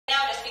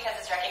because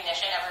it's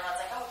recognition.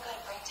 Everyone's like, oh, good,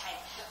 break time.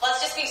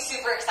 Let's just be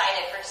super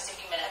excited for just a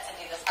few minutes and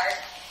do this part.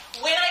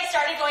 When I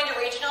started going to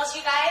regionals,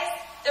 you guys,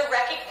 the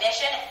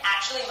recognition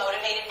actually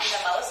motivated me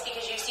the most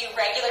because you see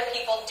regular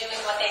people doing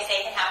what they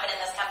say can happen in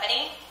this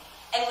company.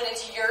 And when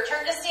it's your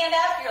turn to stand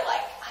up, you're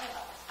like, I'm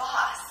a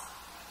boss.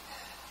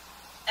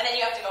 And then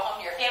you have to go home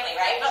to your family,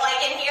 right? But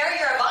like in here,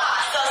 you're a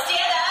boss. So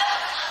stand up,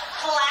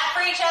 clap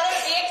for each other,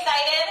 be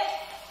excited.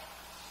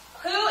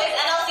 Who is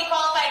NLC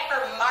qualified for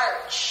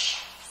March?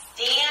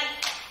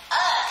 Stand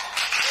up.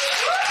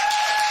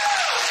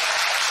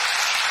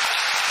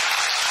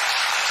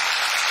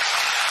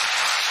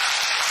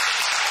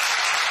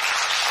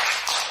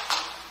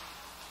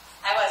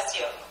 I was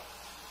too,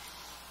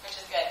 which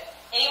is good.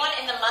 Anyone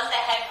in the month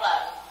ahead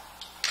club?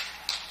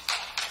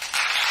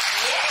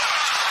 Yeah.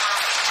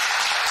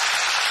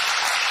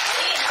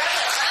 Leading from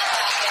the front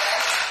back there.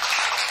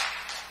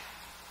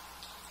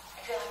 I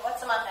feel like,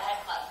 what's the month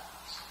ahead club?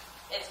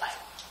 It's fine.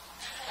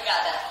 We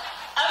got that.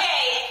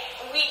 Okay,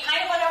 we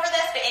kind of went over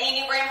this, but any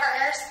new brand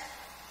partners?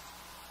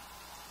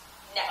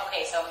 No.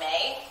 Okay, so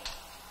May.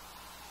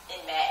 In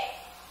May,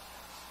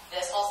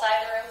 this whole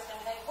side of the room is going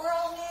to be like, we're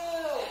all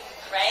new,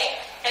 right?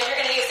 Because you're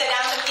going to sit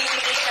down with some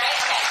PCCs, right?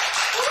 Okay.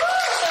 Woo!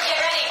 So get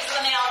ready, because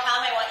when they all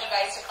come, I want you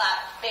guys to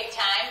clap big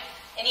time.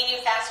 Any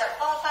new Fast Start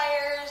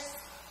qualifiers?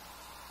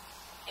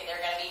 Okay, they're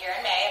going to be here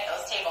in May at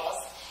those tables.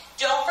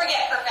 Don't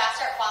forget, for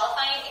Fast Start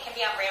qualifying, it can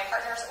be on brand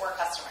partners or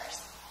customers.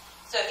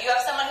 So if you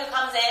have someone who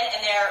comes in and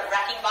they're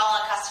wrecking ball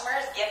on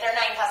customers, get their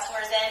 9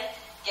 customers in,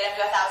 get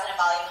them to 1,000 in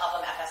volume, help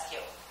them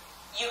FSQ.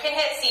 You can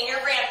hit senior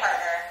brand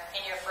partner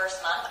in your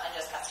first month on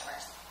just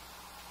customers.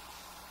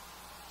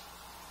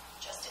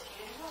 Just if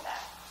you didn't know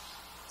that.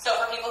 So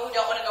for people who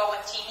don't want to go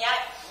with team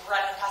yet,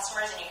 run with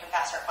customers and you can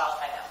Fast Start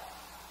qualify them.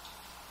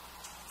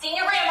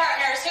 Senior brand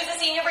partners. Who's a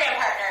senior brand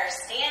partner?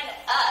 Stand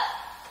up.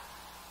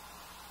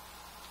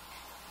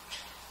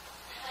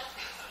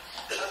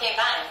 Okay,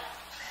 fine.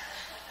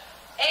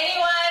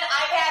 Anyone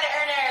iPad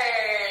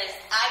earners?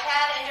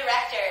 iPad and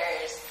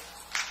directors?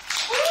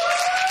 Woo!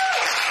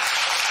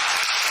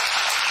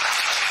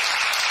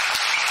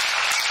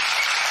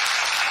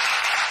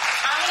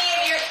 How many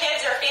of your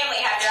kids or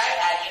family have your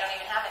iPad you don't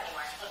even have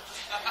anymore?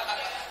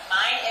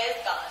 Mine is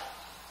gone.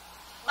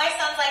 My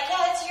son's like,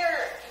 yeah, it's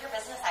your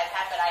business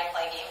iPad, but I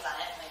play games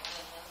on it. I'm like,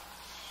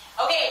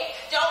 Okay,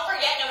 don't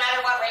forget, no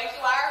matter what rank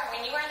you are,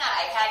 when you earn that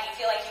iPad, you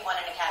feel like you won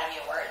an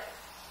Academy Award.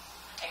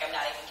 Like, I'm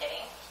not even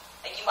kidding.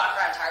 Like, you walk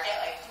around Target,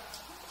 like,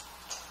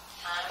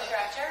 I'm the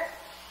director.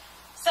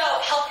 So,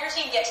 help your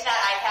team get to that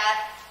iPad.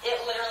 It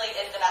literally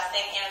is the best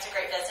thing, and it's a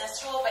great business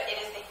tool, but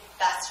it is the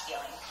best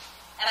feeling.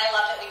 And I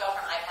love that we go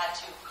from iPad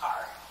to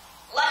car.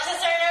 Lexus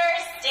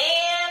earners,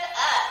 stand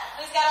up.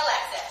 Who's got a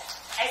Lexus?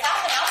 I saw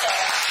them out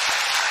there.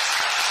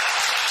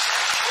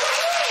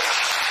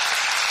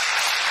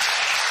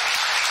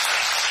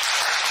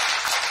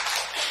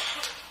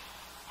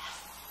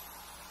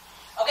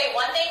 Okay,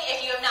 one thing,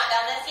 if you have not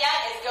done this yet,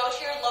 is go to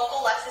your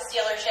local Lexus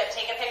dealership,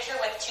 take a picture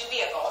with 2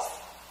 vehicles,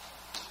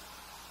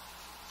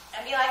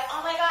 and be like,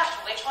 oh my gosh,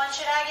 which one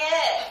should I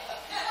get?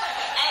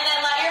 And then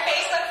let your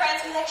Facebook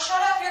friends be like,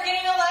 shut up, you're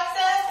getting a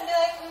Lexus? And be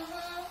like,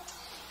 mm-hmm.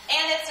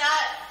 And it's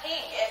not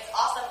pink, it's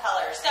awesome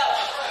colors. So,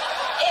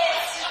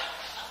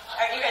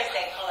 are you guys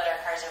thankful that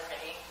our cars are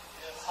pretty?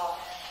 Yes.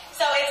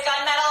 So it's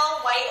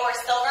gunmetal, white, or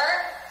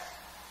silver.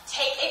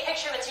 Take a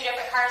picture with 2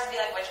 different cars and be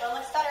like, which one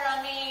looks better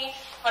on me?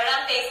 Put it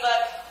on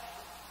Facebook.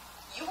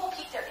 You will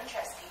pique their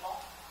interest, people.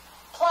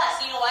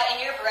 Plus, you know what?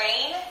 In your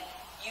brain,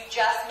 you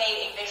just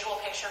made a visual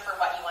picture for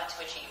what you want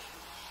to achieve.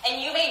 And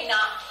you may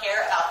not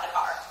care about the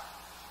car.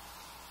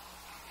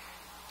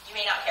 You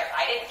may not care.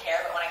 I didn't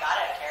care, but when I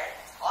got it, I cared.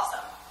 It's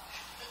awesome.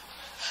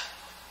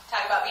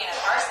 Talk about being a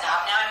car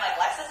snob. Now I'm like,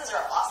 Lexuses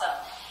are awesome.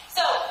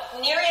 So,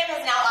 Nerium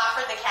has now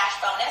offered the cash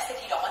bonus if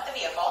you don't want the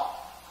vehicle,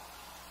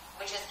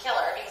 which is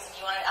killer, because if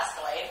you want an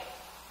Escalade,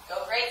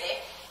 go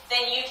crazy,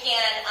 then you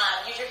can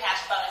use your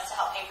cash bonus to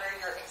help pay for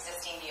your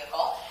existing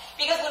vehicle.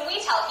 Because when we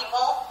tell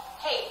people,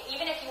 hey,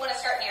 even if you want to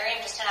start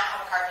Nerium just to not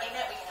have a car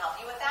payment, we can help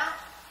you with that,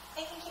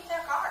 they can keep their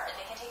car.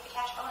 They can take the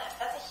cash bonus.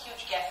 That's a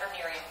huge gift from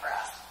Nerium for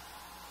us.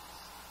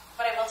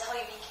 But I will tell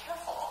you, be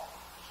careful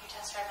if you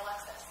test drive a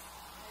Lexus.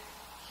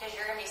 Because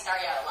you're going to be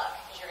sorry out of luck.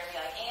 Because you're going to be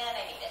like, and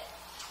I need it.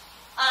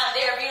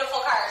 They are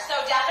beautiful cars. So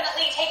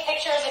definitely take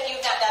pictures if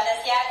you've not done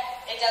this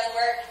yet. It does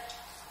work.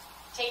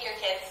 Take your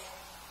kids.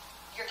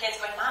 Your kids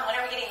going, Mom, when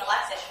are we getting the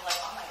Lexus? You're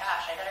like, oh my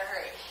gosh, I better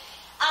hurry.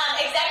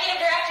 Executive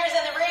directors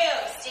in the room,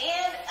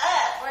 stand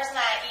up. Where's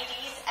my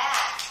EDs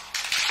at?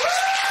 Woo!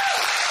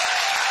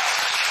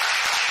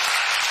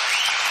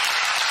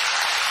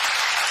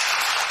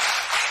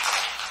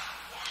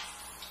 Yes.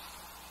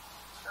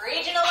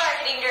 Regional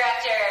marketing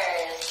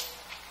directors.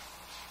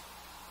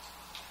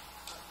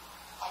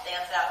 I'll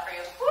dance it out for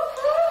you.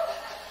 Woo-hoo.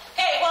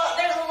 Okay, well,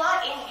 there's a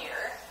lot in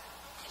here.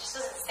 It just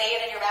doesn't say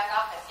it in your back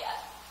office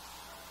yet.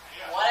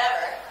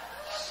 Whatever.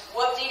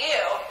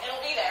 Whoop-de-doo.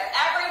 It'll be there.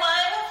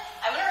 Everyone,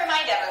 I'm going to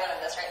remind everyone of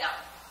this right now.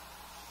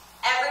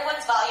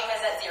 Everyone's volume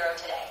is at 0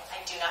 today. I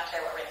do not care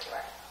what rank you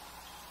are.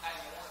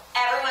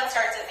 Everyone everyone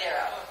starts at 0.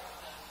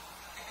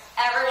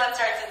 Everyone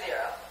starts at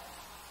 0.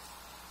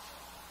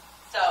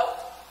 So,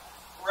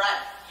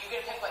 run. You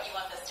can pick what you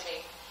want this to be.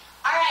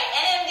 All right,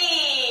 NMD,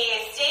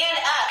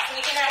 stand up so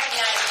we can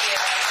recognize you.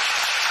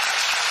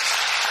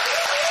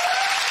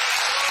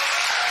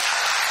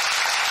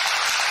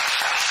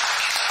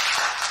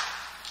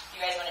 You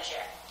guys want to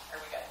share? Or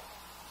are we good?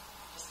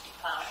 Just keep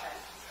plowing her.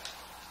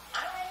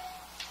 All right.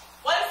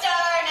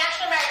 1-star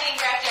National Marketing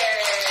Director.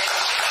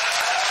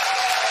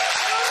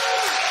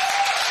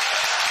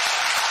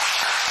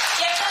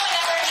 Give them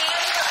another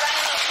hand for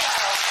running the show.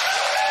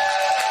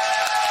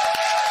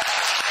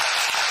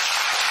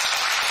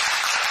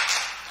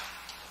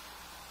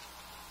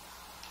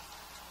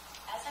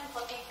 As I'm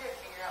flipping through,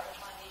 figure out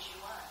which one of these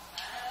you want.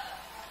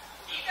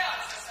 Keep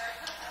going, sister.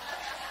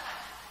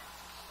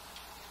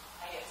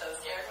 I get so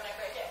scared when I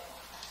break it.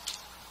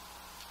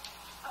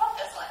 How about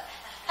this one?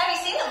 Have you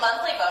seen the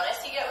monthly bonus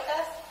you get with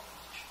this?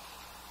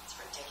 It's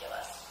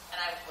ridiculous, and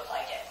I would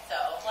like it. So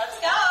let's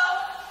go.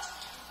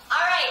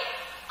 All right,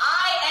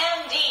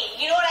 IMD.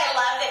 You know what I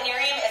love? That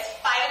Nerium is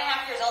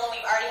 5.5 years old, and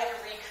we've already had to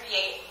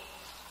recreate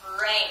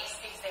ranks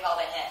because they've all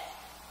been hit.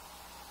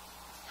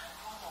 Not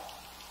normal.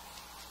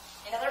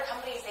 In other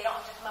companies, they don't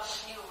have to come up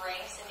with new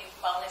ranks and new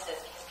bonuses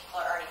because people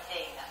are already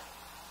hitting them.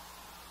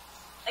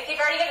 Like they've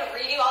already had to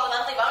redo all the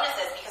monthly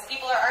bonuses because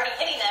people are already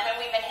hitting them, and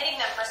we've been hitting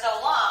them for so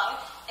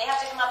long, they have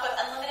to come up with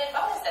unlimited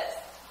bonuses.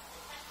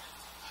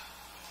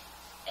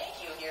 Thank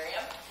you,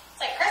 Nerium.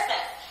 It's like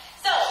Christmas.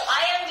 So,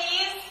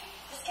 IMDs,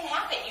 this can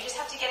happen. You just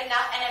have to get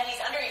enough NMDs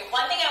under you.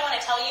 One thing I want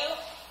to tell you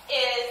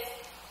is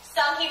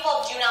some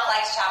people do not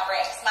like to shop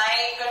ranks.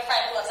 My good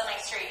friend who lives on my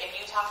street, if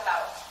you talk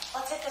about,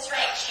 let's hit this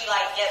rank, she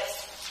like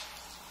gets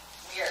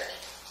weird.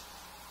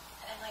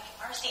 And I'm like,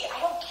 Marcy, I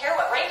don't care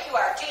what rank you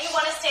are. Do you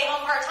want to stay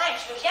home part-time?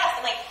 She goes, yes.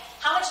 I'm like,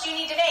 how much do you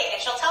need to make?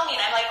 And she'll tell me,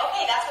 and I'm like,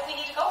 okay, that's what we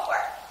need to go for.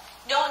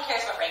 No one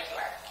cares what rank you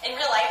are. In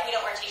real life, we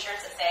don't wear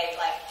t-shirts that say,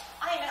 like,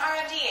 I'm an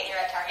RMD and you're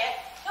at Target.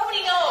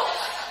 Nobody knows.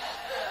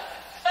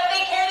 But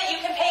they care that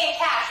you can pay in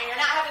cash and you're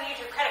not having to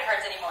use your credit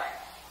cards anymore.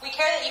 We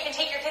care that you can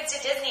take your kids to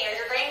Disney or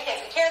your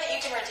grandkids. We care that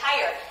you can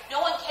retire. No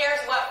one cares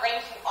what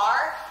rank you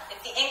are. It's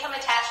the income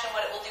attached and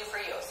what it will do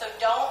for you. So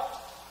don't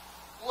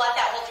let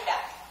that hold you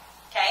back.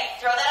 Okay?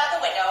 Throw that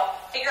out the window.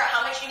 Figure out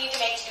how much you need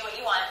to make to do what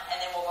you want, and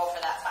then we'll go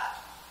for that spot.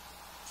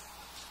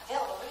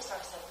 Available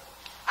resources.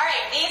 All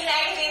right, these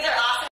magazines are awesome.